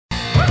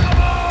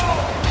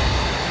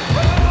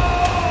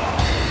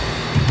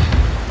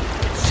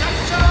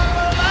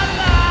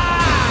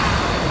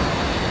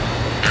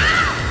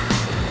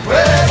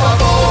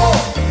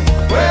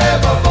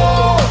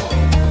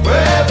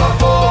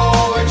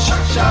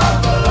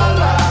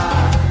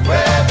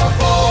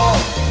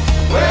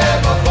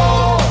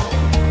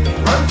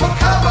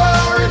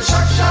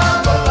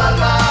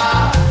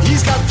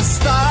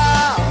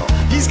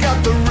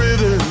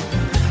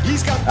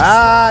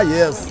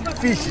yes,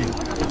 fishing.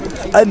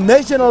 A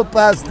national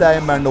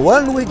pastime and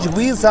one which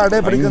we South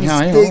Africans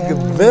take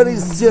very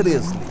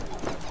seriously.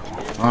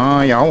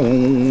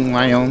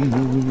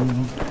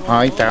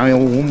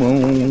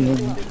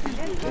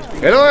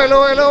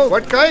 Hello.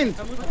 What kind?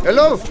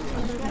 Hello.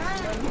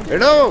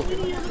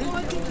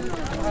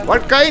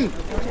 What kind?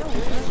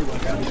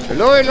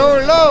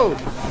 Hello.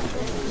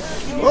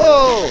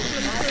 Oh,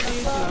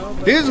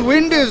 this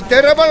wind is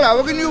terrible.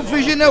 How can you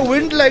fish in a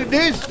wind like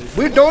this?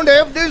 We don't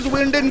have this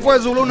wind in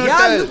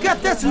KwaZulu-Natal. Yeah, look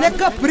at this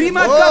lekker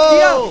prima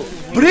oh,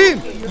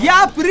 bream.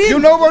 Yeah, bream. You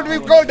know what we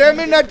call them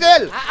in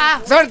Natal?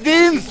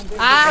 Sardines.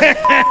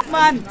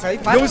 Man.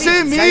 You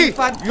see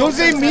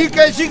me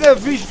catching a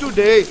fish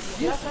today.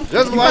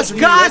 Just watch me.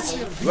 Cast.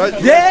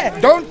 Yeah.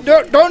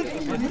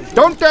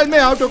 Don't tell me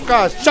how to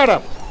cast. Shut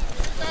up.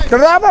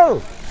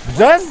 Trouble.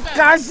 Just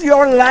cast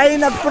your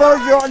line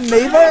across your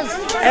neighbors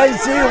and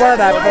see what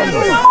happens.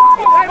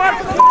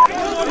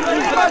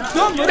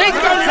 Take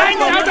your line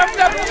out of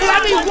the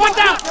bloody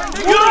water!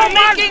 You're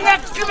making a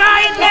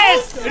cry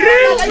nest!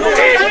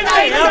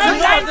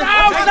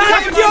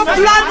 Cut your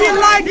bloody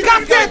line!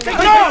 Cut it!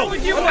 No!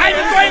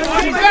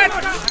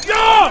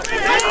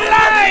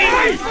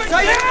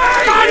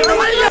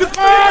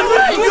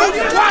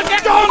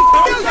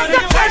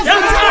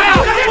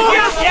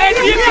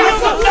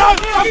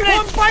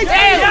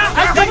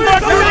 I'm going to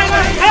cut your line!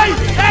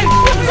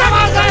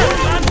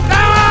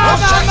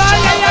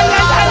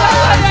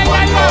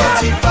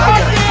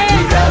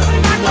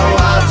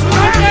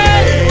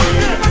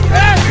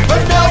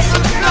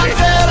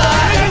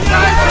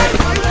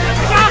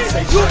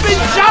 You've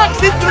been shot,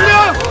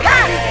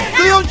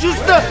 Leon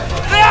Schuster!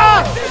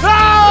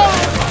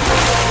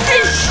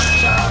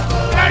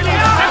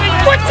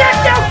 Wat zeg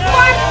je,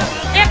 man?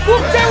 Ik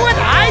hoef te wat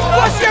hij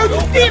was jou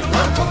diep!